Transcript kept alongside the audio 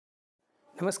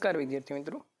નમસ્કાર વિદ્યાર્થી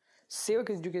મિત્રો, સેવક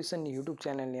એજ્યુકેશનની યુટ્યુબ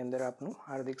ચેનલની અંદર આપનું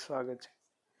હાર્દિક સ્વાગત છે.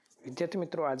 વિદ્યાર્થી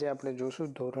મિત્રો, આજે આપણે જોશું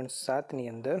ધોરણ 7ની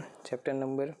અંદર ચેપ્ટર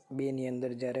નંબર 2ની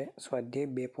અંદર જ્યારે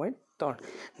સ્વાધ્યાય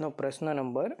 2.3નો પ્રશ્ન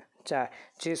નંબર 4,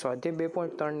 જે સ્વાધ્યાય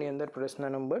 2.3ની અંદર પ્રશ્ન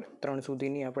નંબર 3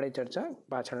 સુધીની આપણે ચર્ચા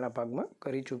પાછળના ભાગમાં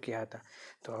કરી ચૂક્યા હતા.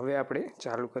 તો હવે આપણે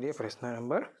ચાલુ કરીએ પ્રશ્ન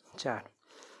નંબર 4.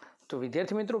 તો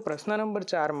વિદ્યાર્થી મિત્રો, પ્રશ્ન નંબર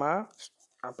 4માં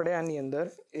આપણે આની અંદર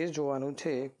એ જોવાનું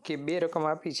છે કે બે રકમ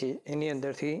આપી છે, એની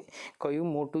અંદરથી કયું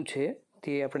મોટું છે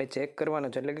તે આપણે ચેક કરવાનો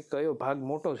છે, એટલે કે કયો ભાગ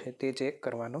મોટો છે તે ચેક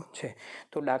કરવાનો છે.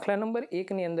 તો દાખલા નંબર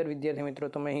 1ની અંદર વિદ્યાર્થી મિત્રો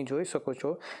તમે અહીં જોઈ શકો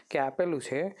છો કે આપેલું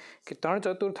છે કે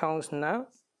 3/4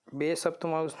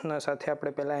 2/7 સાથે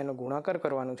આપણે પહેલાં એનો ગુણાકાર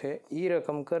કરવાનો છે. એ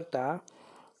રકમ કરતાં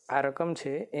આ રકમ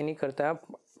છે એની કરતાં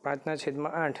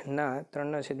 5/8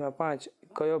 3/5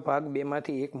 કયો ભાગ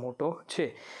બેમાંથી એક મોટો છે.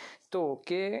 તો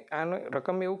કે આનો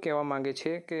રકમ એવું કહેવા માંગે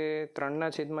છે કે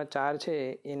 3/4 છે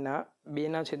એના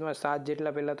 2/7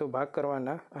 જેટલા પહેલાં તો ભાગ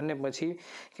કરવાના, અને પછી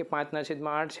કે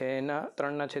 5/8 છે એના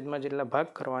 3/7 જેટલા ભાગ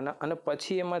કરવાના, અને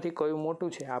પછી એમાંથી કયું મોટું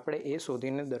છે આપણે એ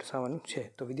શોધીને દર્શાવવાનું છે.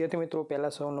 તો વિદ્યાર્થી મિત્રો,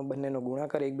 પહેલાં સૌનો બંનેનો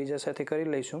ગુણાકાર એકબીજા સાથે કરી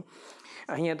લઈશું.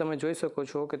 અહીંયા તમે જોઈ શકો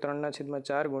છો કે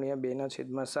 3/4 ગુણ્યા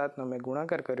 2/7નો મેં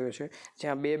ગુણાકાર કર્યો છે,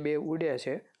 જ્યાં 2 ઉડ્યા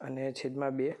છે અને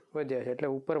છેદમાં 2 વધ્યા છે, એટલે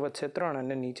ઉપર વધશે 3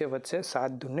 અને નીચે વધશે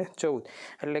 7 દૂને 14,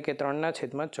 એટલે કે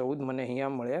 3/14 મને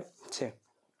અહીંયા મળ્યા છે.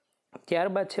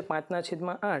 ત્યારબાદ છે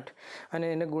 5/8 અને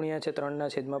એને ગુણ્યા છે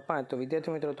 3/5. તો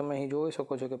વિદ્યાર્થી મિત્રો તમે અહીં જોઈ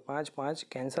શકો છો કે 5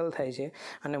 કેન્સલ થાય છે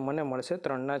અને મને મળશે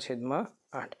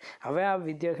 3/8. હવે આ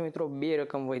વિદ્યાર્થી મિત્રો બે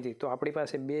રકમ વધી, તો આપણી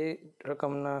પાસે બે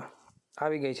રકમના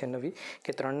આવી ગઈ છે નવી,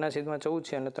 કે 3/14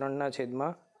 છે અને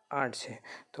 3/8 છે.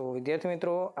 તો વિદ્યાર્થી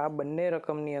મિત્રો, આ બંને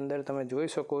રકમની અંદર તમે જોઈ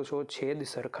શકો છો છેદ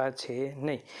સરખા છે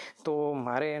નહીં. તો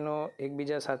મારે એનો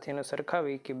એકબીજા સાથે એનો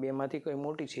સરખાવી કે બેમાંથી કઈ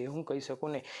મોટી છે હું કહી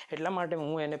શકું નહીં, એટલા માટે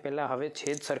હું એને પહેલાં હવે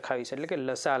છેદ સરખાવીશ, એટલે કે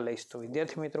લસા લઈશ. તો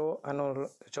વિદ્યાર્થી મિત્રો, આનો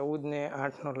 14 ને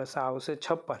 8નો લસા આવશે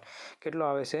 56. કેટલો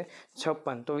આવે છે?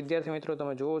 56. તો વિદ્યાર્થી મિત્રો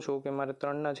તમે જુઓ છો કે મારે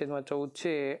 3/14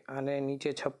 છે અને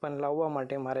નીચે 56 લાવવા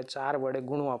માટે મારે 4 વડે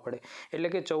ગુણવા પડે, એટલે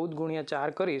કે 14 ગુણ્યા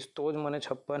 4 કરીશ તો જ મને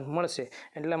 56 મળશે.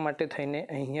 એટલા માટે થઈને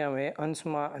અહીંયા મેં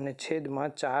અંશમાં અને છેદમાં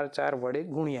 4 વડે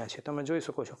ગુણ્યા છે, તમે જોઈ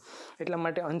શકો છો. એટલા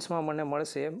માટે અંશમાં મને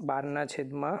મળશે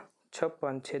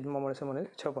 12/56, છેદમાં મળશે મને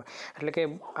 56. એટલે કે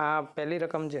આ પહેલી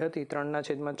રકમ જે હતી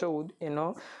 3/14 એનો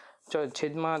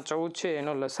છેદમાં 14 છે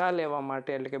એનો લસા લેવા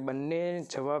માટે, એટલે કે બંને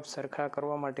જવાબ સરખા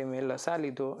કરવા માટે મેં લસા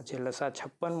લીધો, જે લસા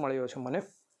 56 મળ્યો છે મને.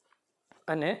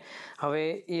 અને હવે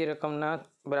એ રકમના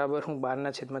બરાબર હું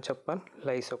 12/56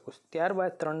 લઈ શકું.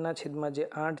 ત્યારબાદ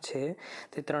 3/8 છે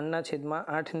તે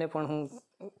 3/8ને પણ હું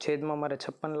છેદમાં મારે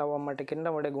 56 લાવવા માટે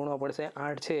કેટલા વડે ગુણવા પડશે?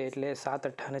 8 છે એટલે 7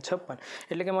 × 8 = 56,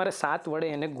 એટલે કે મારે 7 વડે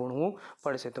એને ગુણવું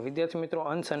પડશે. તો વિદ્યાર્થી મિત્રો,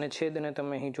 અંશ અને છેદને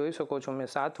તમે અહીં જોઈ શકો છો મેં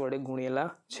 7 વડે ગુણેલા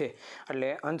છે, એટલે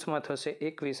અંશમાં થશે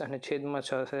 21 અને છેદમાં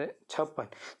થશે 56.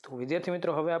 તો વિદ્યાર્થી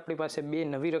મિત્રો, હવે આપણી પાસે બે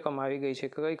નવી રકમ આવી ગઈ છે.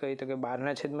 કઈ? તો કે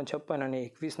 12/56 અને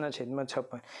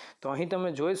 21/56. તો અહીં તમે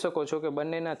જોઈ શકો છો કે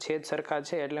બંનેના છેદ સરખા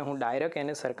છે, એટલે હું ડાયરેક્ટ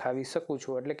એને સરખાવી શકું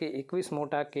છું, એટલે કે 21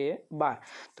 મોટા કે 12.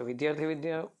 તો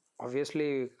વિદ્યાર્થી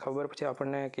ઓબ્વિયસલી ખબર છે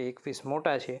આપણને કે 21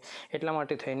 મોટા છે, એટલા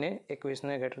માટે થઈને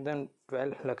 21ને >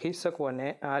 12 લખી શકો અને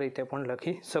આ રીતે પણ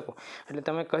લખી શકો. એટલે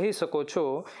તમે કહી શકો છો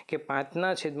કે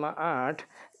 5/8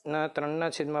 ના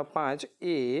 3/5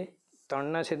 એ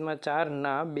 3/4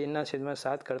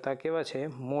 2/7 કરતાં કેવા છે?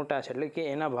 મોટા છે, એટલે કે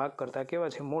એના ભાગ કરતાં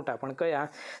કેવા છે? મોટા. પણ કયા?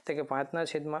 તો કે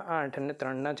 5/8 અને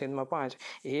 3/5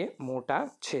 એ મોટા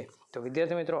છે. તો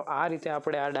વિદ્યાર્થી મિત્રો, આ રીતે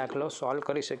આપણે આ દાખલો સોલ્વ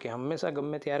કરી શકીએ. હંમેશા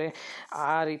ગમે ત્યારે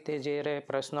આ રીતે જ્યારે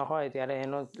પ્રશ્ન હોય ત્યારે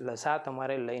એનો લસા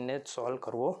તમારે લઈને જ સોલ્વ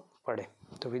કરવો પડે.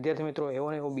 તો વિદ્યાર્થી મિત્રો,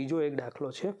 એવો બીજો એક દાખલો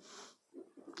છે,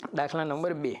 દાખલા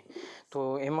નંબર 2. તો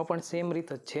એમાં પણ સેમ રીત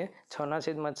જ છે.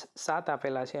 6/7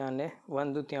 આપેલા છે અને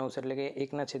 1/2 એટલે કે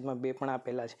 1/2 પણ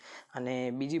આપેલા છે, અને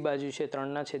બીજી બાજુ છે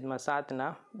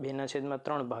 3/7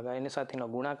 2/3 ભાગા એની સાથેનો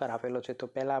ગુણાકાર આપેલો છે. તો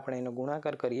પહેલાં આપણે એનો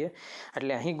ગુણાકાર કરીએ,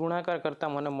 એટલે અહીં ગુણાકાર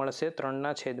કરતાં મને મળશે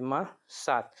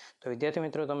 3/7. તો વિદ્યાર્થી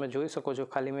મિત્રો તમે જોઈ શકો છો,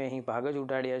 ખાલી મેં અહીં ભાગ જ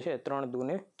ઉડાડ્યા છે. 3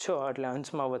 દૂને 6, એટલે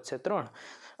અંશમાં વધશે 3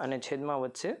 અને છેદમાં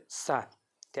વધશે 7.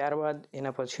 ત્યારબાદ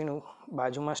એના પછીનું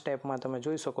બાજુમાં સ્ટેપમાં તમે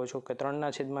જોઈ શકો છો કે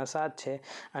 3/7 છે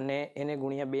અને એને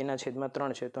ગુણ્યા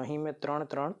 2/3 છે. તો અહીં મેં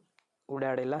 3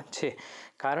 ઉડાડેલા છે,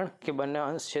 કારણ કે બંને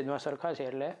અંશ છેદમાં સરખા છે,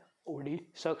 એટલે ઉડી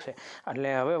શકશે. એટલે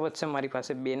હવે વધશે મારી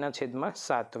પાસે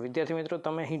 2/7. તો વિદ્યાર્થી મિત્રો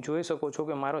તમે અહીં જોઈ શકો છો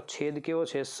કે મારો છેદ કેવો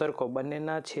છે, સરખો.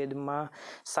 બંનેના છેદમાં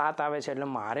 7 આવે છે એટલે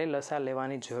મારે લસા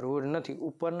લેવાની જરૂર નથી.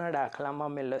 ઉપરના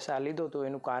દાખલામાં મેં લસા લીધો તો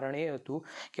એનું કારણ એ હતું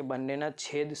કે બંનેના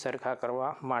છેદ સરખા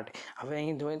કરવા માટે. હવે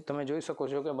અહીં તમે જોઈ શકો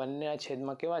છો કે બંનેના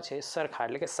છેદમાં કેવા છે, સરખા,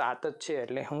 એટલે કે 7 જ છે.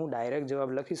 એટલે હું ડાયરેક્ટ જવાબ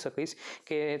લખી શકીશ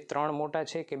કે 3 મોટા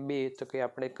છે કે 2, તો કે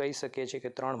આપણે કહી શકીએ છીએ કે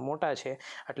 3 મોટા છે.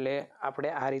 એટલે આપણે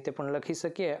આ રીતે પણ લખી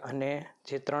શકીએ અને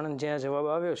જે 3 જ્યાં જવાબ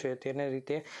આવ્યો છે તેને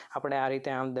રીતે આપણે આ રીતે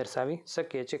આમ દર્શાવી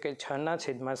શકીએ છીએ કે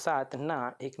 6/7 ના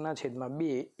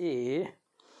 1/2 એ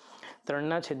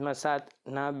 3/7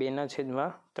 ના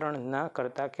 2/3 ના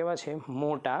કરતાં કેવા છે,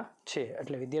 મોટા છે.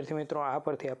 એટલે વિદ્યાર્થી મિત્રો આ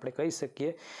પરથી આપણે કહી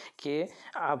શકીએ કે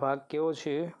આ ભાગ કેવો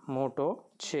છે, મોટો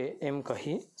છે, એમ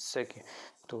કહી શકીએ.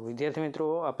 તો વિદ્યાર્થી મિત્રો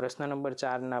આ પ્રશ્ન નંબર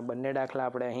 4ના બંને દાખલા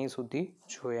આપણે અહીં સુધી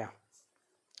જોયા.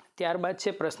 ત્યારબાદ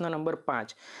છે પ્રશ્ન નંબર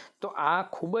 5. તો આ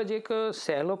ખૂબ જ એક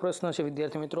સહેલો પ્રશ્ન છે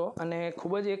વિદ્યાર્થી મિત્રો, અને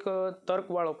ખૂબ જ એક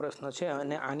તર્કવાળો પ્રશ્ન છે,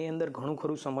 અને આની અંદર ઘણું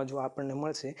ખરું સમજવા આપણને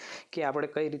મળશે કે આપણે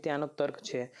કઈ રીતે આનો તર્ક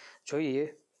છે. જોઈએ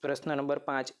પ્રશ્ન નંબર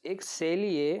 5. એક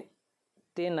શૈલીએ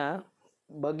તેના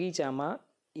બગીચામાં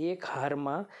એક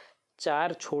હારમાં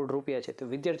 4 છોડ રોપ્યા છે. તો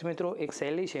વિદ્યાર્થી મિત્રો એક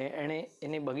શૈલી છે, એણે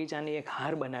એની બગીચાની એક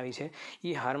હાર બનાવી છે.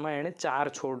 એ હારમાં એણે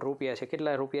 4 છોડ રોપ્યા છે.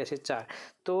 કેટલા રોપ્યા છે? 4.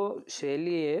 તો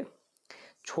શૈલીએ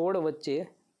છોડ વચ્ચે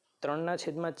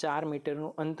 3/4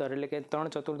 મીટરનું અંતર, એટલે કે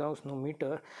 3/4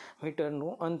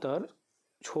 મીટરનું અંતર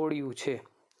છોડ્યું છે.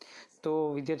 તો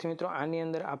વિદ્યાર્થી મિત્રો આની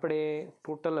અંદર આપણે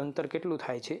ટોટલ અંતર કેટલું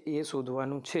થાય છે એ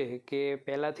શોધવાનું છે કે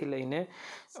પહેલાંથી લઈને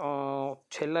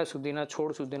છેલ્લા સુધીના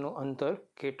છોડ સુધીનું અંતર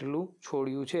કેટલું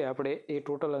છોડ્યું છે, આપણે એ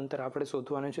ટોટલ અંતર આપણે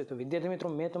શોધવાનું છે. તો વિદ્યાર્થી મિત્રો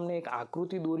મેં તમને એક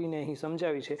આકૃતિ દોરીને અહીં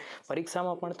સમજાવી છે.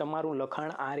 પરીક્ષામાં પણ તમારું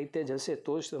લખાણ આ રીતે જશે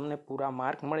તો જ તમને પૂરા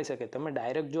માર્ક મળી શકે. તમે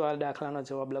ડાયરેક્ટ જો આ દાખલાનો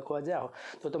જવાબ લખવા જાઓ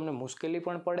તો તમને મુશ્કેલી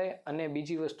પણ પડે, અને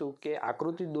બીજી વસ્તુ કે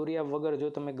આકૃતિ દોર્યા વગર જો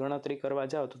તમે ગણતરી કરવા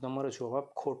જાઓ તો તમારો જવાબ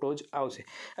ખોટો જ આવશે.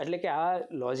 એટલે કે આ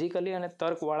લોજિકલી અને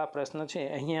તર્કવાળા પ્રશ્ન છે.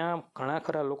 અહીંયા ઘણા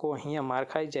ખરા લોકો અહીંયા માર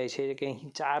ખાઈ જાય છે કે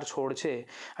અહીં 4 છોડ છે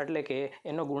એટલે કે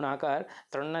એનો ગુણાકાર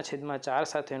 3/4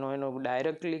 સાથેનો એનો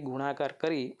ડાયરેક્ટલી ગુણાકાર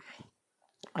કરી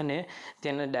અને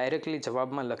તેને ડાયરેક્ટલી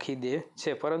જવાબમાં લખી દે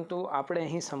છે. પરંતુ આપણે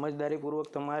અહીં સમજદારીપૂર્વક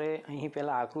તમારે અહીં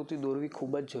પહેલાં આકૃતિ દોરવી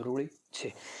ખૂબ જ જરૂરી છે.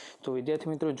 તો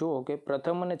વિદ્યાર્થી મિત્રો જુઓ કે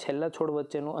પ્રથમ અને છેલ્લા છોડ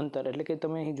વચ્ચેનું અંતર, એટલે કે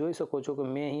તમે અહીં જોઈ શકો છો કે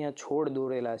મેં અહીંયા છોડ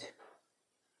દોરેલા છે.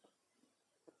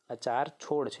 આ 4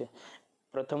 છોડ છે.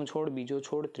 પ્રથમ છોડ, બીજો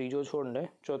છોડ, ત્રીજો છોડ ને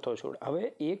ચોથો છોડ. હવે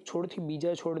એક છોડથી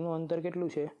બીજા છોડનું અંતર કેટલું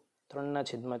છે?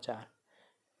 3/4.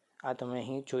 આ તમે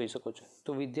અહીં જોઈ શકો છો.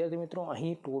 તો વિદ્યાર્થી મિત્રો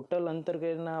અહીં ટોટલ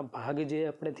અંતરના ભાગ જે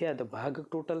આપણે થયા તો ભાગ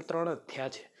ટોટલ 3 જ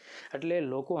થયા છે. એટલે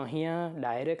લોકો અહીંયા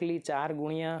ડાયરેક્ટલી 4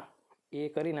 ગુણ્યા એ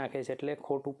કરી નાખે છે એટલે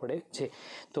ખોટું પડે છે.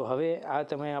 તો હવે આ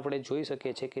તમે આપણે જોઈ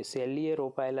શકીએ છીએ કે શૈલીએ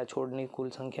રોપાયેલા છોડની કુલ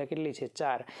સંખ્યા કેટલી છે?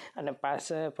 4. અને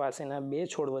પાસેના 2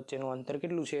 છોડ વચ્ચેનું અંતર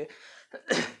કેટલું છે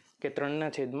કે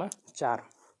 3/4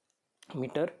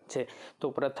 મીટર છે. તો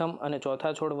પ્રથમ અને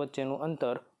ચોથા છોડ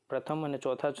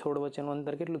વચ્ચેનું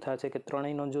અંતર કેટલું થશે કે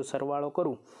ત્રણેયનો જો સરવાળો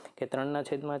કરું કે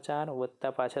 3/4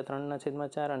 વત્તા પાછા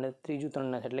 3/4 અને ત્રીજું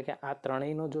 3/4, એટલે કે આ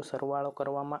ત્રણેયનો જો સરવાળો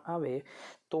કરવામાં આવે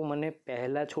તો મને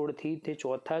પહેલા છોડથી તે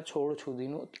ચોથા છોડ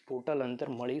સુધીનું ટોટલ અંતર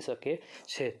મળી શકે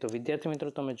છે. તો વિદ્યાર્થી મિત્રો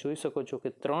તમે જોઈ શકો છો કે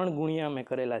 3 ગુણ્યા મેં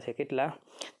કરેલા છે. કેટલા?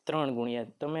 3 ગુણ્યા.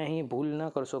 તમે અહીં ભૂલ ન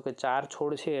કરશો કે 4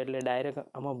 છોડ છે એટલે ડાયરેક્ટ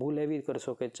આમાં ભૂલ એવી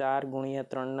કરશો કે 4 ગુણ્યા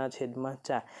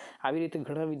 3/4. આવી રીતે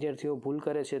ઘણા વિદ્યાર્થીઓ ભૂલ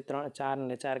કરે છે. 4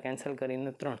 ને 4 કેન્સલ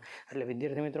કરીને 3. એટલે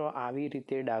વિદ્યાર્થી મિત્રો આવી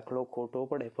રીતે દાખલો ખોટો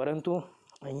પડે. પરંતુ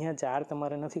અહીંયા 4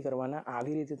 તમારે નથી કરવાના.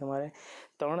 આવી રીતે તમારે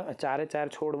 4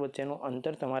 છોડ વચ્ચેનું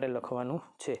અંતર તમારે લખવાનું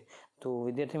છે. તો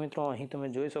વિદ્યાર્થી મિત્રો અહીં તમે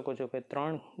જોઈ શકો છો કે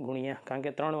 3 ગુણ્યા, કારણ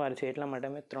કે 3 વાર છે એટલા માટે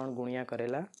મેં 3 ગુણ્યા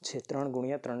કરેલા છે. 3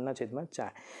 ગુણ્યા 3/4.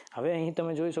 હવે અહીં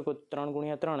તમે જોઈ શકો 3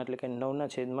 ગુણ્યા 3 એટલે કે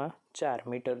 9/4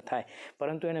 મીટર થાય.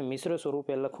 પરંતુ એને મિશ્ર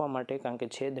સ્વરૂપે લખવા માટે, કારણ કે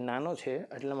છેદ નાનો છે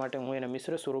એટલા માટે હું એને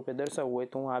મિશ્ર સ્વરૂપે દર્શાવવું હોય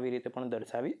તો હું આવી રીતે પણ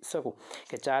દર્શાવી શકું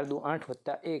કે 4 દુ 8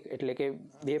 વત્તા 1 એટલે કે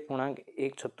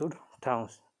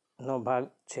 2.1/4 નો ભાગ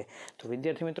છે. તો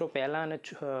વિદ્યાર્થી મિત્રો પહેલા અને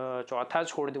ચોથા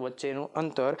છોડ વચ્ચેનું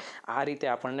અંતર આ રીતે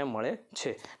આપણને મળે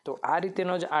છે. તો આ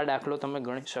રીતેનો જ આ દાખલો તમે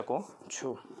ગણી શકો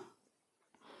છો.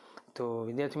 તો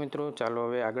વિદ્યાર્થી મિત્રો ચાલો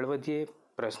હવે આગળ વધીએ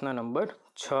પ્રશ્ન નંબર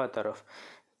 6 તરફ.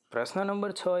 પ્રશ્ન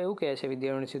નંબર 6 એવું કહે છે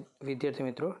વિદ્યાર્થી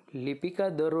મિત્રો, લિપિકા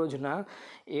દરરોજના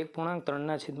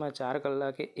 1.3/4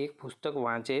 કલાકે એક પુસ્તક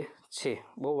વાંચે છે.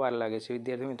 બહુ વાર લાગે છે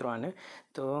વિદ્યાર્થી મિત્રો આને.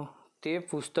 તો તે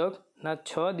પુસ્તકના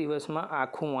 6 દિવસમાં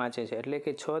આખું વાંચે છે. એટલે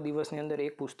કે 6 દિવસની અંદર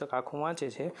એક પુસ્તક આખું વાંચે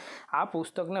છે. આ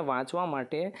પુસ્તકને વાંચવા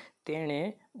માટે તેણે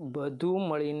બધું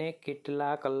મળીને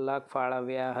કેટલા કલાક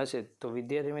ફાળવ્યા હશે? તો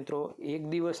વિદ્યાર્થી મિત્રો એક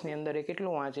દિવસની અંદર એ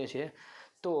કેટલું વાંચે છે?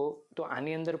 તો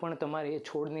આની અંદર પણ તમારે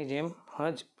છોડની જેમ જ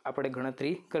આપણે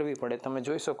ગણતરી કરવી પડે. તમે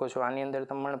જોઈ શકો છો આની અંદર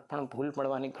તમારે પણ ભૂલ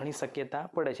પડવાની ઘણી શક્યતા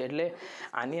પડે છે. એટલે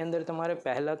આની અંદર તમારે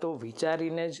પહેલાં તો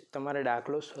વિચારીને જ તમારે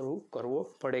દાખલો શરૂ કરવો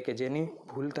પડે કે જેની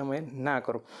ભૂલ તમે ના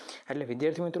કરો. એટલે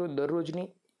વિદ્યાર્થી મિત્રો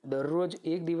દરરોજ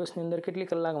એક દિવસની અંદર કેટલી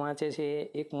કલાક વાંચે છે?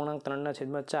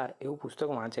 1/3/4 એવું પુસ્તક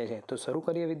વાંચે છે. તો શરૂ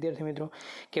કરીએ વિદ્યાર્થી મિત્રો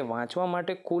કે વાંચવા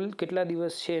માટે કુલ કેટલા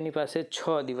દિવસ છે એની પાસે?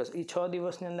 6 દિવસ. એ 6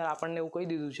 દિવસની અંદર આપણને એવું કહી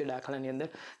દીધું છે દાખલાની અંદર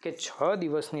કે 6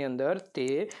 દિવસની અંદર તે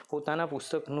પોતાના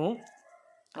પુસ્તકનું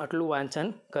આટલું વાંચન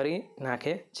કરી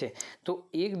નાખે છે. તો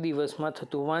એક દિવસમાં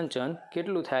થતું વાંચન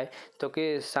કેટલું થાય? તો કે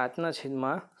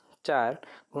 7/4 ×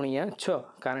 6,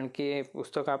 કારણ કે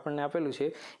પુસ્તક આપણને આપેલું છે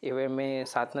હવે મેં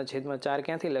 7/4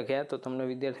 ક્યાંથી લખ્યા? તો તમને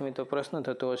વિદ્યાર્થી મિત્રો પ્રશ્ન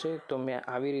થતો હશે, તો મેં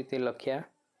આવી રીતે લખ્યા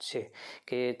છે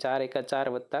કે 4 × 4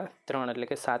 + 3 એટલે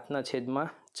કે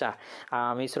 7/4.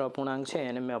 આ મિશ્ર અપૂર્ણાંક છે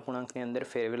અને મેં અપૂર્ણાંકની અંદર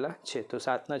ફેરવેલા છે. તો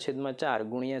 7/4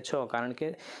 × 6, કારણ કે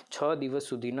 6 દિવસ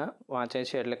સુધીના વાંચે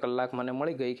છે એટલે કલાક મને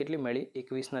મળી ગઈ. કેટલી મળી?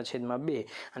 21/2.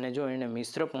 અને જો એને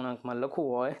મિશ્ર પૂર્ણાંકમાં લખવું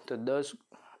હોય તો 10 ×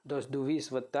 20 +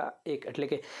 1 એટલે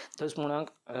કે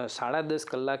 10.10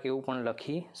 કલાક એવું પણ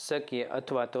લખી શકીએ,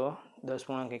 અથવા તો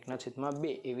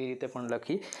 10.1/2 એવી રીતે પણ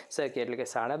લખી શકીએ. એટલે કે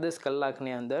 10.5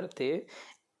 કલાકની અંદર તે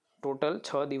ટોટલ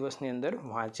 6 દિવસની અંદર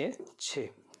વાંચે છે.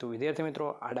 તો વિદ્યાર્થી મિત્રો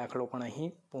આ દાખલો પણ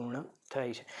અહીં પૂર્ણ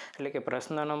થાય છે. એટલે કે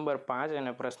પ્રશ્ન નંબર 5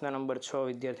 અને પ્રશ્ન નંબર 6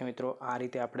 વિદ્યાર્થી મિત્રો આ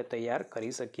રીતે આપણે તૈયાર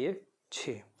કરી શકીએ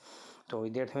છીએ. તો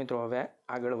વિદ્યાર્થી મિત્રો હવે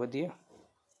આગળ વધીએ.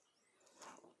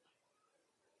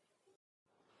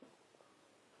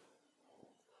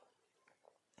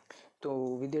 તો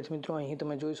વિદ્યાર્થી મિત્રો અહીં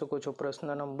તમે જોઈ શકો છો પ્રશ્ન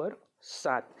નંબર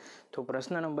 7. તો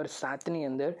પ્રશ્ન નંબર 7ની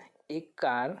અંદર એક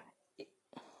કાર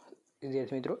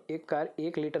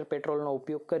 1 લીટર પેટ્રોલનો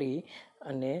ઉપયોગ કરી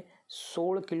અને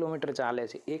 16 કિલોમીટર ચાલે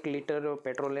છે. 1 લીટર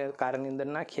પેટ્રોલ કારની અંદર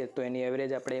નાખીએ તો એની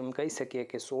એવરેજ આપણે એમ કહી શકીએ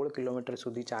કે 16 કિલોમીટર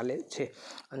સુધી ચાલે છે,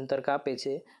 અંતર કાપે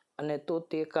છે. અને તો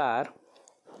તે કાર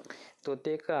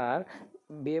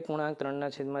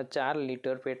 2.3/4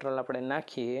 લીટર પેટ્રોલ આપણે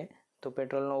નાખીએ તો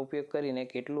પેટ્રોલનો ઉપયોગ કરીને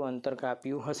કેટલું અંતર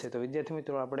કાપ્યું હશે? તો વિદ્યાર્થી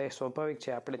મિત્રો આપણે સ્વાભાવિક છે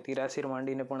આપણે તિરાશીર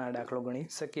માંડીને પણ આ દાખલો ગણી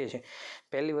શકીએ છીએ.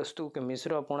 પહેલી વસ્તુ કે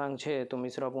મિશ્ર અપૂર્ણાંક છે તો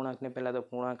મિશ્ર અપૂર્ણાંકને પહેલાં તો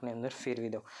પૂર્ણાંકની અંદર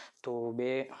ફેરવી દો. તો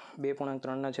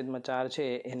 2.3/4 છે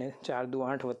એને 4 ×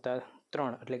 8 +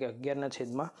 3 એટલે કે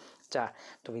 11/4.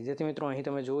 તો વિદ્યાર્થી મિત્રો અહીં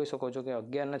તમે જોઈ શકો છો કે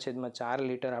 11/4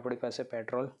 લીટર આપણી પાસે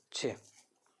પેટ્રોલ છે.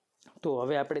 તો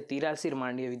હવે આપણે તિરાશીર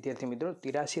માંડીએ વિદ્યાર્થી મિત્રો.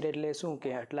 તિરાશીર એટલે શું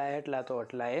કે એટલા તો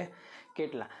એટલાએ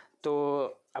કેટલા? તો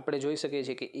આપણે જોઈ શકીએ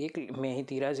છીએ કે મેં અહીં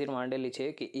તિરાશીર માંડેલી છે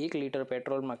કે 1 લીટર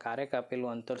પેટ્રોલમાં કારે કાપેલું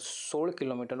અંતર 16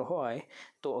 કિલોમીટર હોય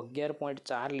તો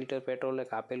 11.4 લીટર પેટ્રોલે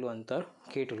કાપેલું અંતર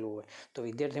કેટલું હોય? તો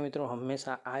વિદ્યાર્થી મિત્રો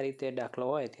હંમેશા આ રીતે દાખલો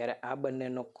હોય ત્યારે આ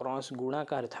બંનેનો ક્રોસ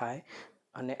ગુણાકાર થાય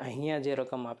અને અહીંયા જે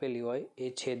રકમ આપેલી હોય એ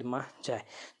છેદમાં જાય.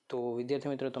 તો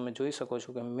વિદ્યાર્થી મિત્રો તમે જોઈ શકો છો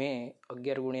કે મેં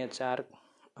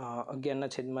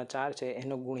 11/4 છે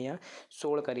એનો ગુણ્યા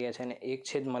 16 કર્યા છે અને 1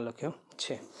 છેદમાં લખ્યો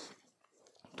છે.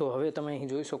 તો હવે તમે અહીં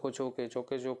જોઈ શકો છો કે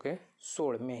ચોકે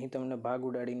 16 મેં અહીં તમને ભાગ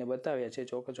ઉડાડીને બતાવ્યા છે.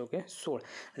 ચોકે 16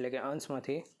 એટલે કે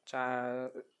અંશમાંથી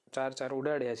 4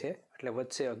 ઉડાડ્યા છે એટલે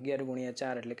વધશે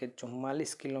 11/4 એટલે કે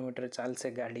 44 કિલોમીટર ચાલશે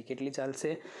ગાડી. કેટલી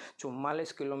ચાલશે?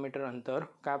 44 કિલોમીટર અંતર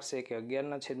કાપશે કે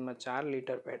 11/4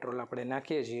 લીટર પેટ્રોલ આપણે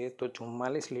નાખીએ છીએ તો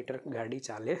 44 લીટર ગાડી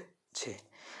ચાલે છે.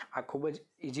 આ ખૂબ જ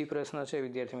ઇઝી પ્રશ્ન છે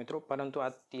વિદ્યાર્થી મિત્રો, પરંતુ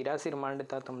આ તિરાશીર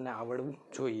માંડતા તમને આવડવું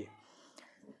જોઈએ.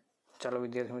 ચાલો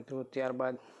વિદ્યાર્થી મિત્રો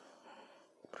ત્યારબાદ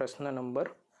પ્રશ્ન નંબર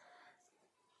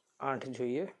 8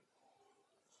 જોઈએ.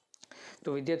 તો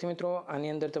વિદ્યાર્થી મિત્રો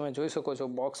આની અંદર તમે જોઈ શકો છો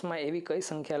બોક્સમાં એવી કઈ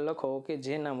સંખ્યા લખો કે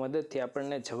જેના મદદથી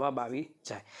આપણને જવાબ આવી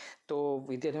જાય. તો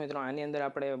વિદ્યાર્થી મિત્રો આની અંદર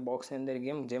આપણે બોક્સની અંદર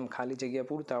જેમ ખાલી જગ્યા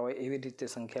પૂરતા હોય એવી રીતે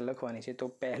સંખ્યા લખવાની છે. તો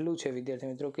પહેલું છે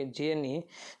વિદ્યાર્થી મિત્રો કે જેથી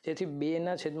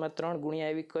 2/3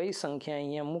 ગુણ્યા એવી કઈ સંખ્યા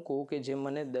અહીંયા મૂકું કે જે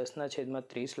મને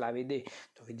 10/30 લાવી દે.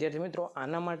 તો વિદ્યાર્થી મિત્રો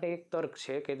આના માટે એક તર્ક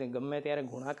છે કે ગમે ત્યારે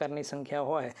ગુણાકારની સંખ્યા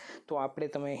હોય તો આપણે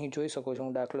તમે અહીં જોઈ શકો છો,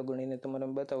 હું દાખલો ગણીને તમને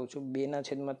બતાવું છું.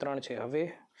 2/3 છે.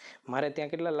 હવે મારે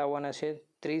ત્યાં કેટલા લાવવાના છે?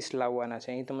 30 લાવવાના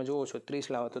છે. અહીં તમે જુઓ છો 30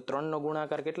 લાવો તો 3નો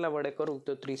ગુણાકાર કેટલા વડે કરું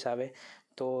તો 30 આવે?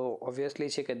 તો ઓબ્વિયસલી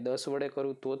છે કે 10 વડે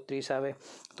કરું તો જ 30 આવે.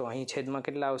 તો અહીં છેદમાં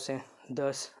કેટલા આવશે?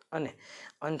 10. અને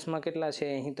અંશમાં કેટલા છે?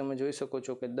 અહીં તમે જોઈ શકો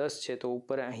છો કે 10 છે. તો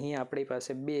ઉપર અહીં આપણી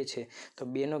પાસે 2 છે. તો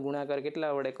 2નો ગુણાકાર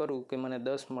કેટલા વડે કરું કે મને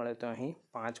 10 મળે? તો અહીં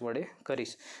 5 વડે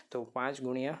કરીશ. તો 5 ×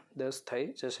 10 થઈ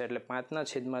જશે એટલે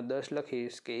 5/10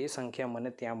 લખીશ કે એ સંખ્યા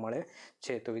મને ત્યાં મળે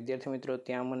છે. તો વિદ્યાર્થી મિત્રો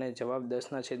ત્યાં મને જવાબ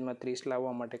 10/30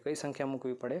 લાવવા માટે કઈ સંખ્યા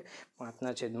મૂકવી પડે?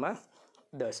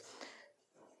 5/10.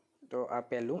 તો આ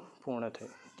પહેલું પૂર્ણ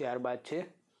થયું. ત્યારબાદ છે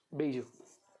બીજું.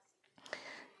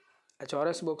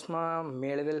 ચોરસ બોક્સમાં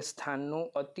મેળવેલ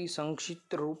સ્થાનનું અતિ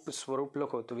સંક્ષિપ્ત સ્વરૂપ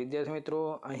લખો. તો વિદ્યાર્થી મિત્રો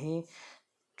અહીં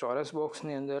ચોરસ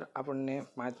બોક્સની અંદર આપણને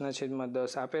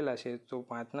 5/10 આપેલા છે. તો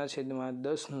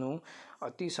 5/10નું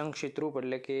અતિ સંક્ષિપ્ત રૂપ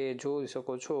એટલે કે જોઈ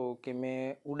શકો છો કે મેં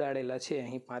ઉડાડેલા છે.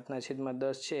 અહીં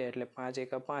 5/10 છે એટલે 5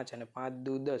 × 5 અને 5 ×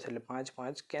 2 = 10 એટલે 5 ×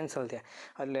 5 કેન્સલ થયા.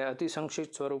 એટલે અતિ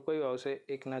સંક્ષિપ્ત સ્વરૂપ કયું આવશે?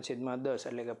 1/10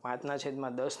 એટલે કે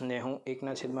 5/10 ને હું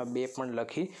 1/2 પણ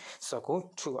લખી શકું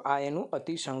છું. આ એનું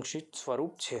અતિ સંક્ષિપ્ત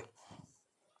સ્વરૂપ છે.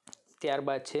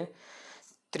 ત્યારબાદ છે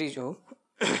ત્રીજું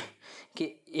કે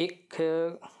એક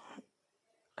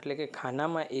એટલે કે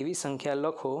ખાનામાં એવી સંખ્યા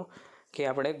લખો કે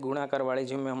આપણે ગુણાકારવાળી,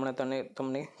 જે મેં હમણાં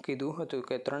તમને કીધું હતું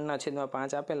કે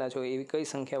 3/5 આપેલા છે, એવી કઈ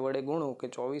સંખ્યા વડે ગુણવું કે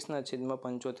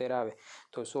 24/75 આવે.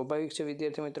 તો સ્વાભાવિક છે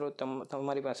વિદ્યાર્થી મિત્રો,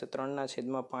 તમારી પાસે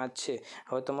 3/5 છે.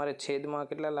 હવે તમારે છેદમાં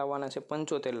કેટલા લાવવાના છે?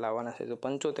 75 લાવવાના છે. તો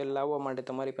 75 લાવવા માટે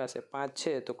તમારી પાસે 5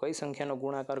 છે, તો કઈ સંખ્યાનો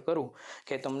ગુણાકાર કરું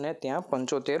કે તમને ત્યાં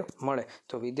 75 મળે?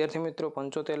 તો વિદ્યાર્થી મિત્રો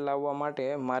 75 લાવવા માટે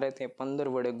મારે ત્યાં 15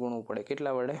 વડે ગુણવું પડે.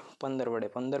 કેટલા વડે? 15 વડે.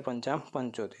 15 × 5 =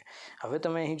 75. હવે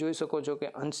તમે અહીં જોઈ શકો છો કે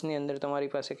અંશની અંદર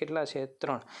તમારી પાસે કેટલા છે?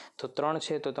 3. તો 3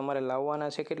 છે તો તમારે લાવવાના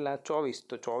છે કેટલા? 24.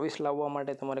 તો 24 લાવવા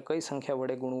માટે તમારે કઈ સંખ્યા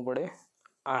વડે ગુણવું પડે?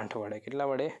 8 વડે. કેટલા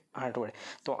વડે? 8 વડે.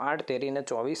 તો 8 તેરીને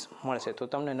 24 મળશે. તો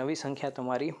તમને નવી સંખ્યા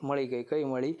તમારી મળી ગઈ. કઈ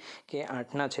મળી? કે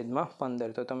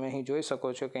 8/15. તો તમે અહીં જોઈ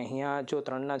શકો છો કે અહીંયા જો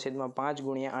 3/5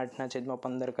 ×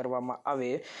 8/15 કરવામાં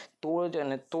આવે તો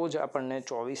જ આપણને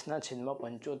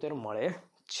 24/75 મળે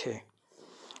છે.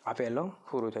 આ પહેલો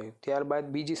પૂરું થયું. ત્યારબાદ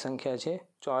બીજી સંખ્યા છે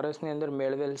ચોરસની અંદર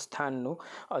મેળવેલ સ્થાનનું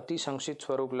અતિ સંક્ષિપ્ત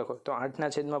સ્વરૂપ લખો. તો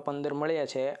 8/15 મળ્યા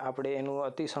છે, આપણે એનું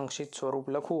અતિ સંક્ષિપ્ત સ્વરૂપ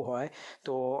લખવું હોય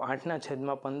તો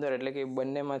 8/15 એટલે કે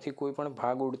બંનેમાંથી કોઈ પણ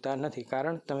ભાગ ઉડતા નથી.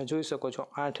 કારણ તમે જોઈ શકો છો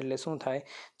 8 એટલે શું થાય?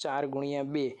 4 ×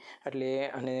 2 એટલે,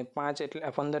 અને 5 એટલે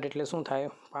 15 એટલે શું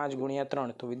થાય? 5 ×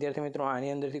 3. તો વિદ્યાર્થી મિત્રો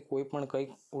આની અંદરથી કોઈ પણ કંઈક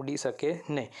ઉડી શકે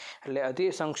નહીં. એટલે અતિ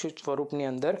સંક્ષિપ્ત સ્વરૂપની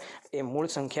અંદર એ મૂળ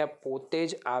સંખ્યા પોતે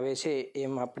જ આવે છે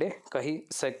એમ આપણે કહી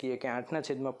શકીએ કે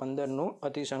 8/15નું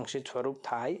અતિ સંક્ષિપ્ત સ્વરૂપ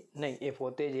થાય નહીં. એ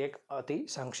પોતે જ એક અતિ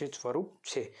સંક્ષિપ્ત સ્વરૂપ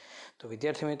છે. તો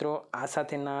વિદ્યાર્થી મિત્રો આ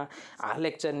સાથેના આ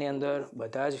લેક્ચરની અંદર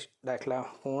બધા જ દાખલા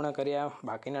પૂર્ણ કર્યા.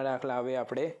 બાકીના દાખલા હવે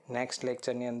આપણે નેક્સ્ટ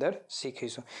લેક્ચરની અંદર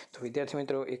શીખીશું. તો વિદ્યાર્થી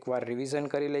મિત્રો એકવાર રિવિઝન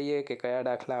કરી લઈએ કે કયા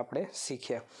દાખલા આપણે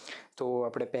શીખ્યા. તો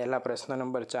આપણે પહેલા પ્રશ્ન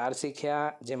નંબર 4 શીખ્યા,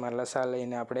 જેમાં લસા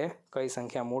લઈને આપણે કઈ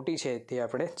સંખ્યા મોટી છે તે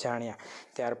આપણે જાણ્યા.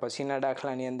 ત્યાર પછીના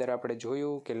દાખલાની અંદર આપણે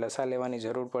જોયું કે લસા લેવાની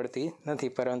જરૂર પડતી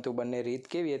નથી, પરંતુ બંને રીત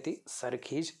કેવી હતી?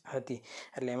 સરખી જ હતી.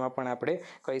 એટલે એમાં પણ આપણે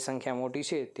કઈ સંખ્યા મોટી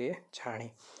છે તે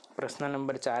જાણી. પ્રશ્ન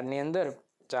નંબર 4ની અંદર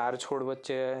 4 છોડ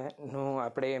વચ્ચેનું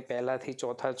આપણે પહેલાથી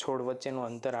ચોથા છોડ વચ્ચેનું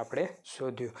અંતર આપણે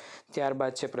શોધ્યું.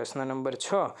 ત્યારબાદ છે પ્રશ્ન નંબર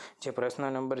 6, જે પ્રશ્ન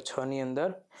નંબર 6ની અંદર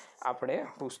આપણે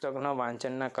પુસ્તકના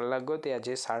વાંચનના કલાક ગોત્યા,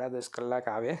 જે 10.5 કલાક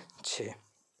આવે છે.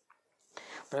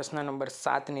 પ્રશ્ન નંબર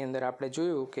 7ની અંદર આપણે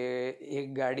જોયું કે એક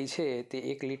ગાડી છે તે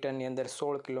 1 લિટરની અંદર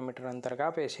 16 કિલોમીટર અંતર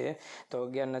કાપે છે. તો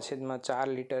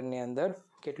 11/4 લિટરની અંદર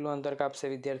કેટલું અંતર કાપશે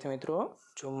વિદ્યાર્થી મિત્રો?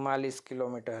 44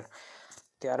 કિલોમીટર.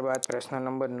 ત્યારબાદ પ્રશ્ન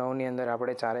નંબર 9ની અંદર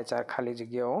આપણે 4 ખાલી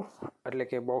જગ્યાઓ એટલે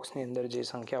કે બોક્સની અંદર જે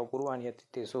સંખ્યાઓ પૂરવાની હતી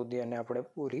તે શોધી અને આપણે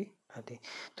પૂરી હતી.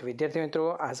 તો વિદ્યાર્થી મિત્રો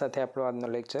આ સાથે આપણો આજનો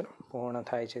લેક્ચર પૂર્ણ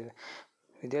થાય છે.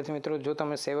 વિદ્યાર્થી મિત્રો જો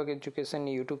તમે સેવક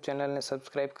એજ્યુકેશનની યુટ્યુબ ચેનલને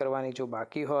સબસ્ક્રાઈબ કરવાની જો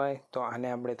બાકી હોય તો આને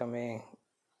આપણે તમે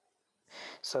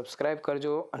સબસ્ક્રાઈબ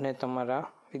કરજો, અને તમારા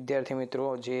વિદ્યાર્થી મિત્રો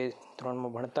જે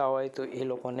 3માં ભણતા હોય તો એ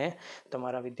લોકોને,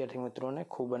 તમારા વિદ્યાર્થી મિત્રોને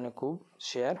ખૂબ અને ખૂબ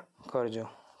શેર કરજો.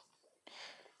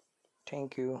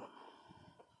 Thank you.